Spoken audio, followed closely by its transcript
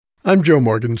I'm Joe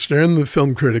Morgenstern, the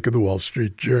film critic of the Wall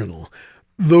Street Journal.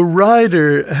 The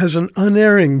Rider has an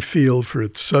unerring feel for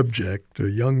its subject,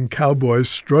 a young cowboy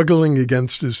struggling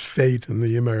against his fate in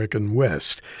the American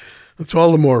West. It's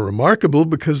all the more remarkable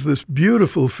because this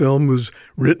beautiful film was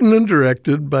written and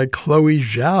directed by Chloé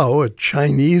Zhao, a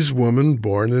Chinese woman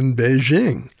born in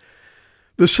Beijing.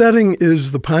 The setting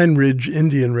is the Pine Ridge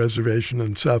Indian Reservation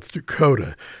in South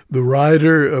Dakota. The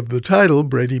rider of the title,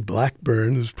 Brady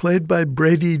Blackburn, is played by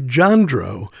Brady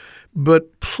Jandreau,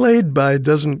 but played by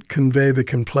doesn't convey the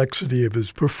complexity of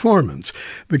his performance.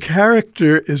 The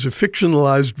character is a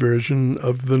fictionalized version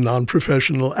of the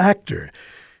non-professional actor.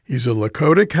 He's a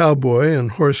Lakota cowboy and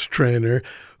horse trainer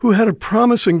who had a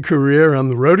promising career on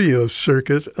the rodeo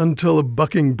circuit until a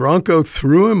bucking bronco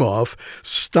threw him off,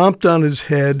 stomped on his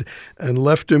head, and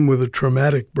left him with a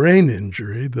traumatic brain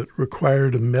injury that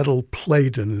required a metal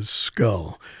plate in his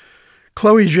skull.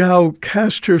 Chloé Zhao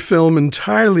cast her film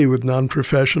entirely with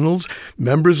non-professionals,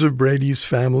 members of Brady's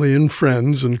family and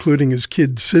friends, including his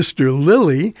kid sister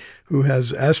Lily, who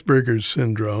has Asperger's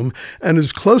syndrome, and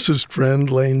his closest friend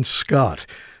Lane Scott.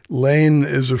 Lane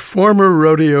is a former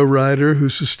rodeo rider who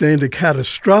sustained a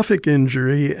catastrophic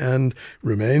injury and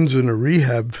remains in a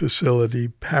rehab facility,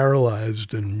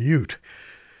 paralyzed and mute.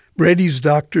 Brady's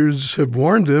doctors have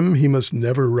warned him he must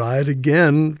never ride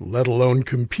again, let alone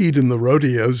compete in the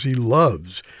rodeos he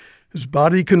loves. His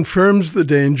body confirms the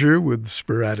danger with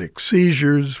sporadic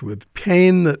seizures, with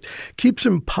pain that keeps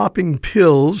him popping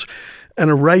pills, and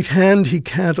a right hand he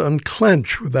can't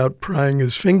unclench without prying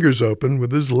his fingers open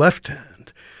with his left hand.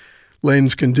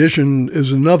 Lane's condition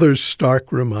is another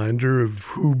stark reminder of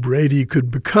who Brady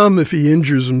could become if he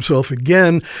injures himself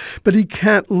again, but he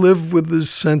can't live with the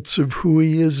sense of who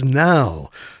he is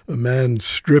now, a man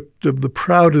stripped of the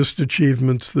proudest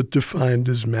achievements that defined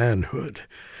his manhood.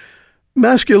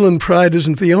 Masculine pride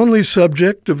isn't the only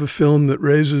subject of a film that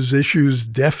raises issues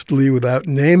deftly without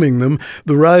naming them.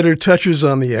 The Rider touches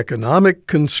on the economic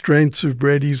constraints of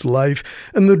Brady's life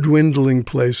and the dwindling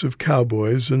place of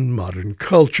cowboys in modern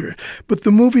culture. But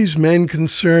the movie's main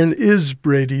concern is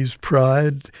Brady's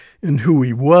pride in who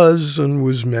he was and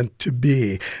was meant to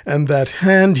be, and that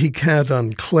hand he can't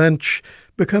unclench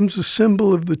becomes a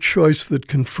symbol of the choice that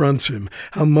confronts him.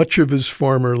 How much of his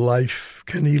former life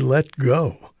can he let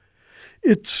go?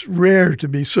 It's rare to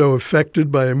be so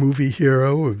affected by a movie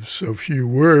hero of so few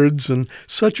words and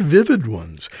such vivid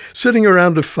ones. Sitting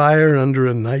around a fire under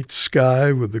a night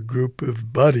sky with a group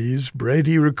of buddies,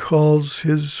 Brady recalls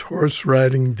his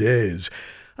horse-riding days.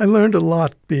 I learned a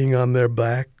lot being on their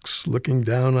backs, looking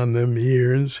down on them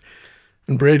ears.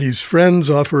 And Brady's friends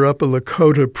offer up a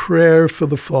Lakota prayer for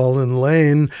the fallen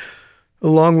Lane,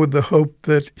 along with the hope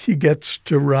that he gets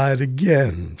to ride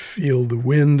again, feel the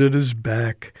wind at his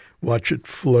back, watch it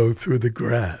flow through the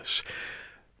grass.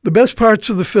 The best parts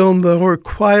of the film, though, are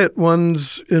quiet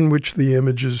ones in which the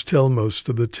images tell most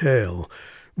of the tale.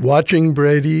 Watching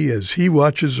Brady as he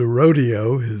watches a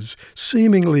rodeo, his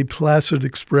seemingly placid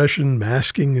expression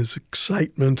masking his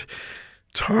excitement,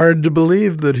 it's hard to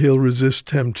believe that he'll resist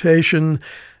temptation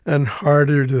and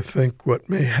harder to think what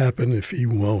may happen if he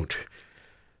won't.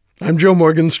 I'm Joe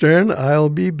Morgenstern. I'll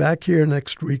be back here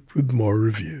next week with more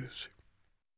reviews.